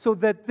lives so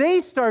that they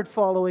start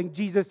following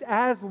Jesus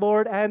as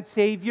Lord and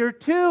Savior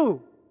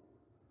too.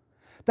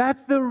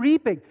 That's the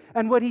reaping.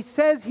 And what he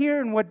says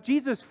here and what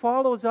Jesus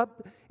follows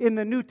up in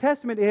the New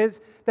Testament is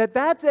that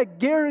that's a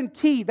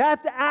guarantee.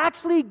 That's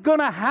actually going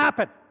to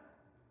happen.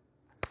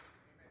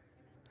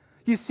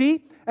 You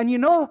see? And you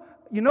know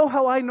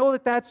how I know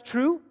that that's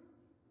true?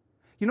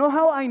 You know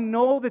how I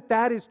know that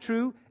that is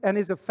true and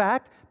is a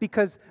fact?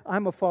 Because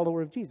I'm a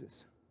follower of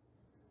Jesus.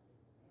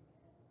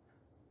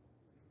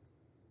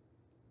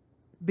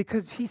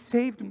 Because he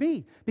saved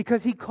me.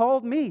 Because he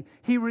called me.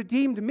 He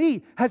redeemed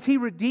me. Has he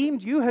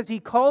redeemed you? Has he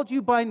called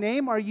you by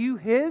name? Are you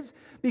his?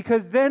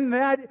 Because then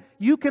that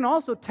you can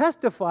also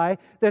testify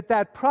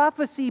that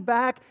prophecy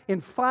back in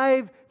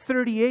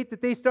 538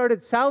 that they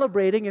started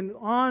celebrating and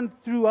on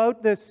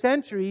throughout the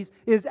centuries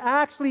is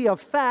actually a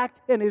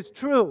fact and is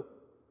true.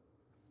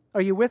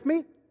 Are you with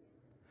me?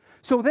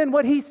 So then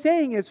what he's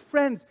saying is,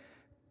 friends,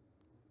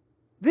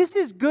 this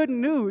is good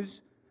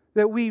news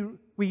that we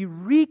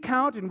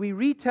recount and we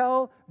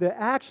retell the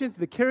actions,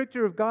 the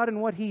character of God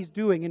and what he's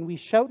doing, and we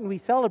shout and we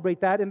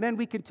celebrate that, and then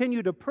we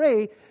continue to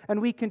pray,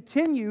 and we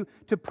continue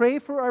to pray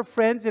for our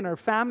friends and our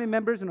family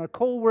members and our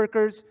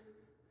co-workers,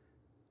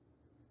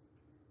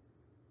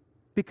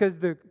 because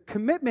the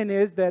commitment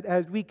is that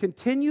as we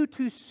continue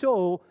to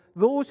sow,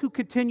 those who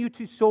continue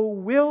to sow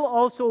will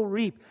also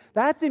reap.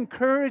 That's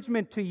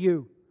encouragement to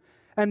you.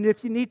 And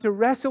if you need to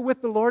wrestle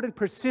with the Lord and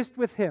persist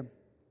with him.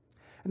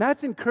 And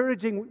that's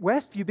encouraging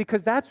Westview,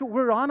 because that's what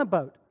we're on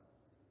about.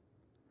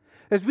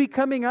 As we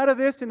coming out of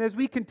this and as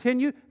we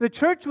continue, the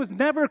church was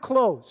never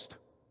closed.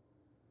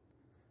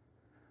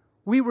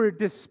 We were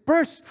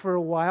dispersed for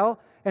a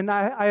while, and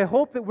I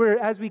hope that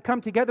as we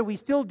come together, we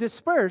still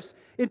disperse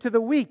into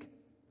the week.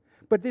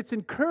 But it's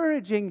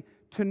encouraging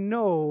to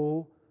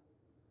know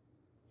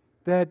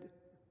that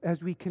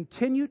as we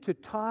continue to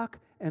talk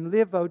and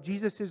live out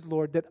Jesus is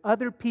Lord, that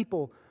other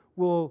people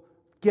will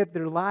get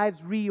their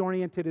lives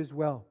reoriented as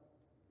well.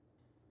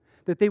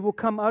 That they will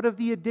come out of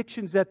the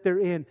addictions that they're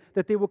in,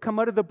 that they will come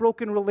out of the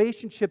broken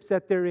relationships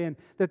that they're in,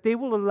 that they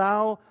will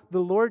allow the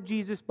Lord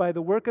Jesus, by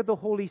the work of the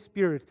Holy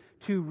Spirit,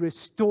 to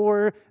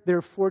restore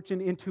their fortune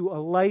into a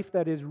life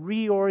that is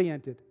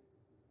reoriented.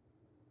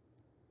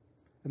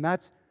 And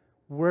that's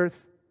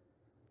worth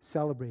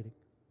celebrating.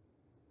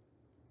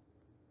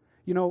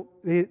 You know,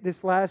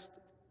 this last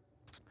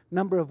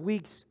number of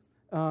weeks,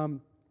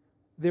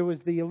 there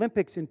was the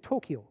Olympics in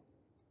Tokyo.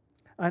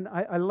 And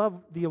I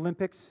love the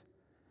Olympics.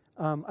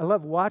 I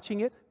love watching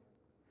it.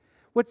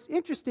 What's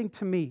interesting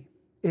to me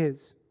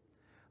is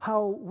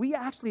how we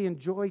actually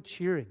enjoy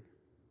cheering.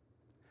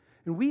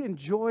 And we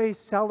enjoy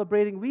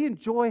celebrating. We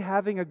enjoy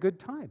having a good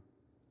time.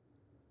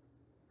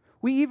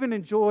 We even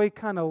enjoy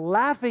kind of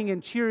laughing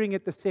and cheering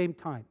at the same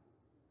time.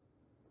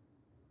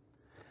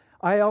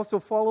 I also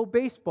follow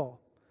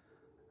baseball.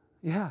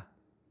 Yeah.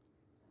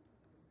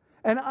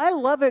 And I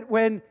love it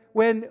when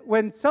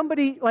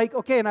somebody, like,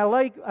 okay, and I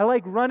like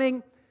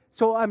running,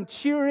 so I'm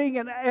cheering,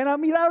 and I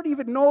mean, I don't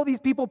even know these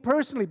people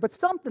personally, but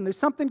there's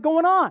something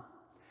going on.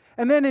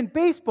 And then in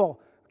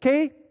baseball,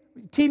 okay,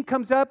 team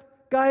comes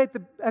up, guy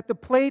at the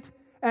plate,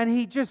 and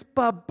he just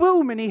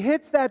boom, and he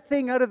hits that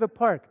thing out of the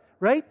park,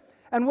 right?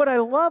 And what I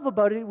love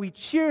about it, we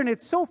cheer, and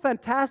it's so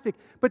fantastic,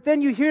 but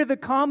then you hear the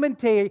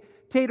commentator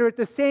commentator at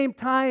the same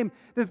time.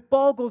 The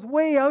ball goes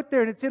way out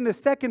there and it's in the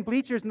second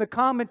bleachers, and the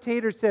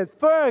commentator says,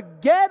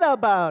 "Forget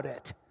about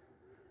it."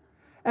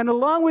 And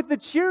along with the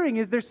cheering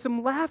is there's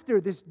some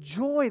laughter, this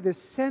joy, this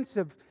sense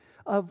of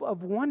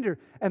wonder.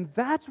 And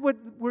that's what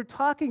we're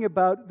talking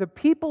about. The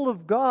people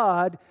of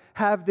God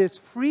have this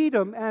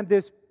freedom and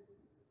this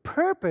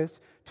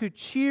purpose to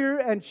cheer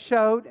and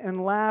shout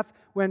and laugh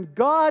when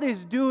God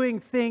is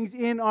doing things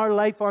in our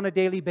life on a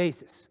daily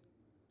basis.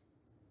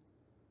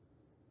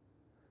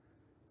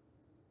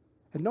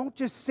 And don't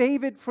just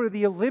save it for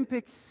the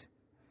Olympics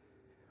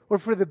or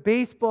for the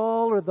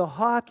baseball or the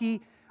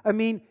hockey. I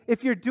mean,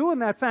 if you're doing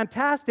that,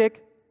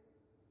 fantastic.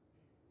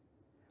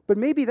 But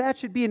maybe that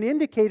should be an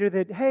indicator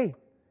that, hey,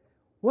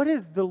 what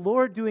is the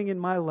Lord doing in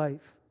my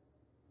life?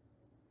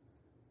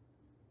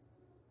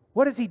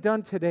 What has He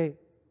done today?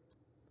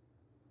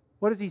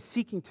 What is He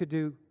seeking to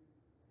do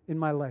in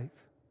my life?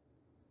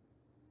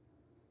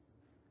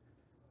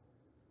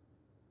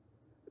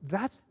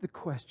 That's the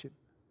question.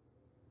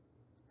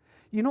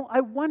 You know,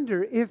 I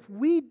wonder if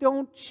we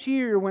don't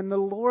cheer when the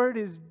Lord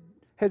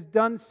has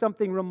done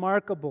something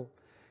remarkable,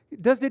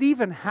 does it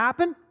even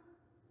happen?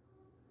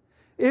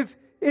 If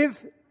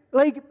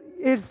like,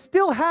 it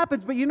still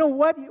happens, but you know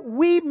what?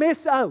 We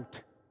miss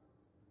out.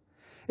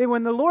 And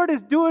when the Lord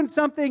is doing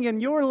something in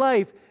your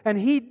life and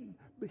He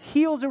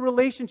heals a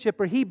relationship,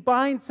 or He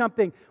binds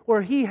something,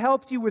 or He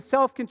helps you with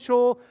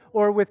self-control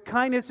or with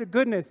kindness or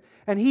goodness,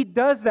 and He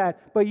does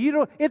that, but you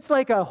don't, it's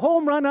like a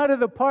home run out of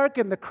the park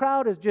and the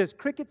crowd is just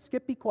cricket,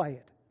 skippy,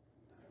 quiet.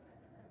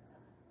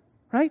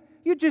 Right?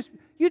 You just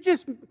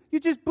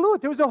blew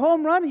it. There was a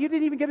home run and you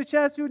didn't even get a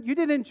chance to, you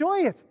didn't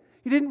enjoy it.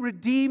 You didn't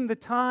redeem the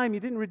time.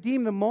 You didn't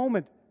redeem the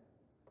moment.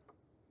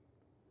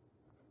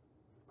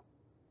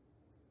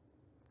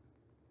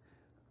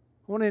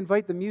 I want to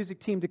invite the music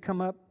team to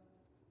come up.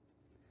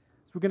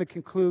 We're going to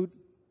conclude.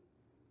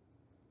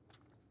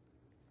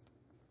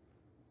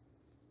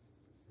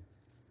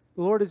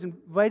 The Lord is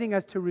inviting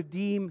us to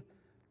redeem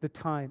the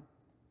time.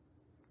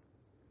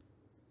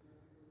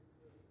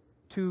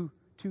 To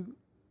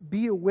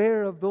be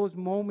aware of those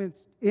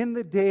moments in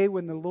the day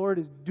when the Lord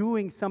is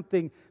doing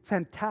something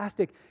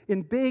fantastic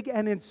in big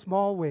and in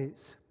small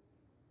ways.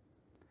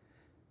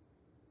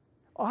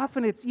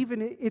 Often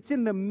it's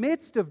in the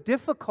midst of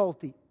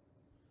difficulty.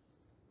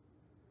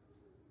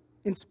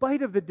 In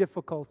spite of the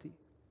difficulty.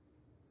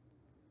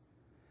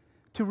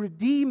 To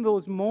redeem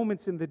those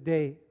moments in the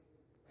day.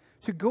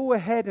 To go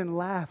ahead and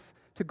laugh.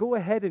 To go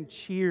ahead and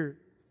cheer.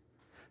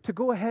 To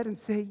go ahead and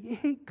say,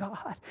 "Yay,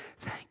 God,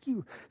 thank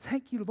you.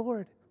 Thank you,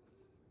 Lord.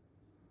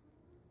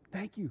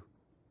 Thank you."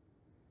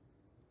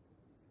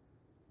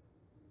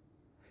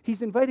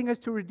 He's inviting us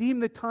to redeem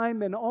the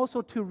time and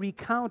also to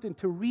recount and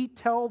to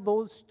retell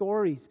those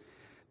stories.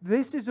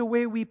 This is a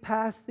way we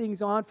pass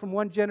things on from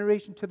one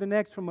generation to the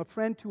next, from a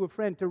friend to a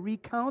friend, to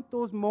recount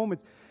those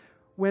moments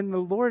when the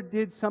Lord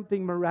did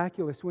something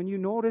miraculous, when you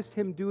noticed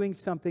Him doing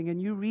something, and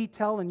you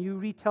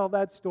retell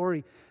that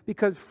story.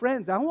 Because,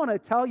 friends, I want to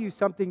tell you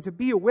something to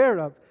be aware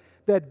of,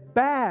 that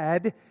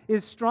bad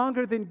is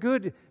stronger than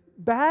good.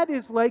 Bad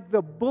is like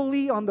the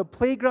bully on the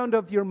playground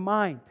of your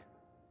mind.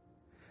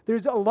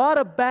 There's a lot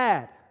of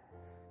bad.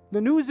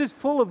 The news is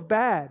full of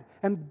bad,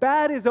 and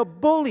bad is a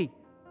bully.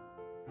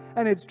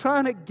 And it's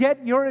trying to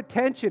get your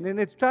attention, and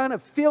it's trying to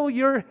fill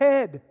your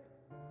head.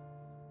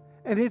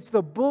 And it's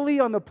the bully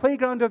on the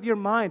playground of your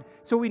mind.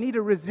 So we need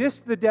to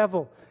resist the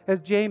devil,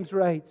 as James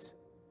writes.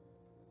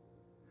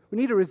 We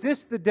need to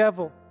resist the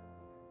devil.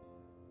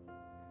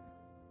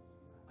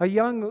 A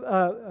young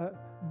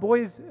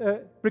boys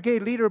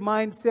brigade leader of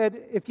mine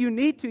said, if you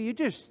need to, you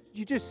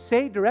just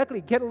say directly,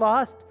 "Get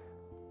lost.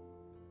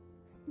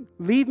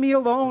 Leave me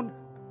alone."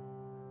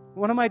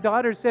 One of my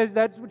daughters says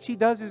that's what she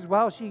does as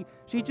well. She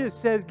just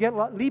says,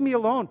 "Leave me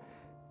alone."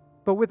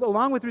 But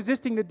along with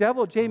resisting the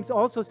devil, James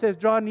also says,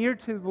 draw near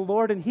to the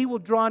Lord and He will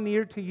draw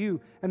near to you.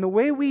 And the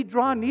way we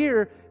draw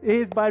near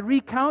is by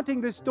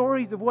recounting the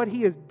stories of what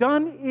He has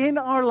done in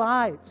our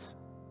lives.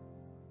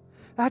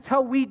 That's how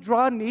we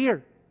draw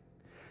near.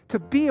 To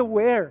be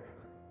aware.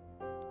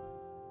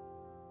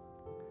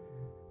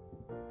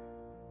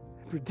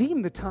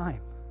 Redeem the time.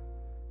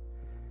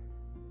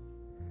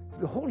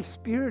 The Holy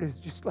Spirit is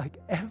just like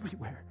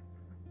everywhere.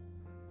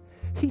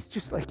 He's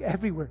just like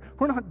everywhere.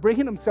 We're not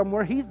bringing Him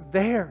somewhere. He's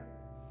there.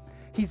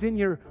 He's in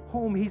your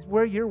home. He's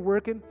where you're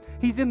working.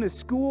 He's in the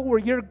school where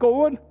you're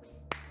going.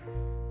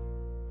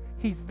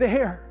 He's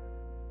there.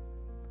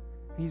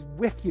 He's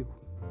with you.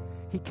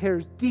 He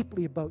cares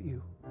deeply about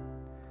you.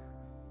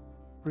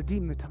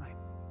 Redeem the time.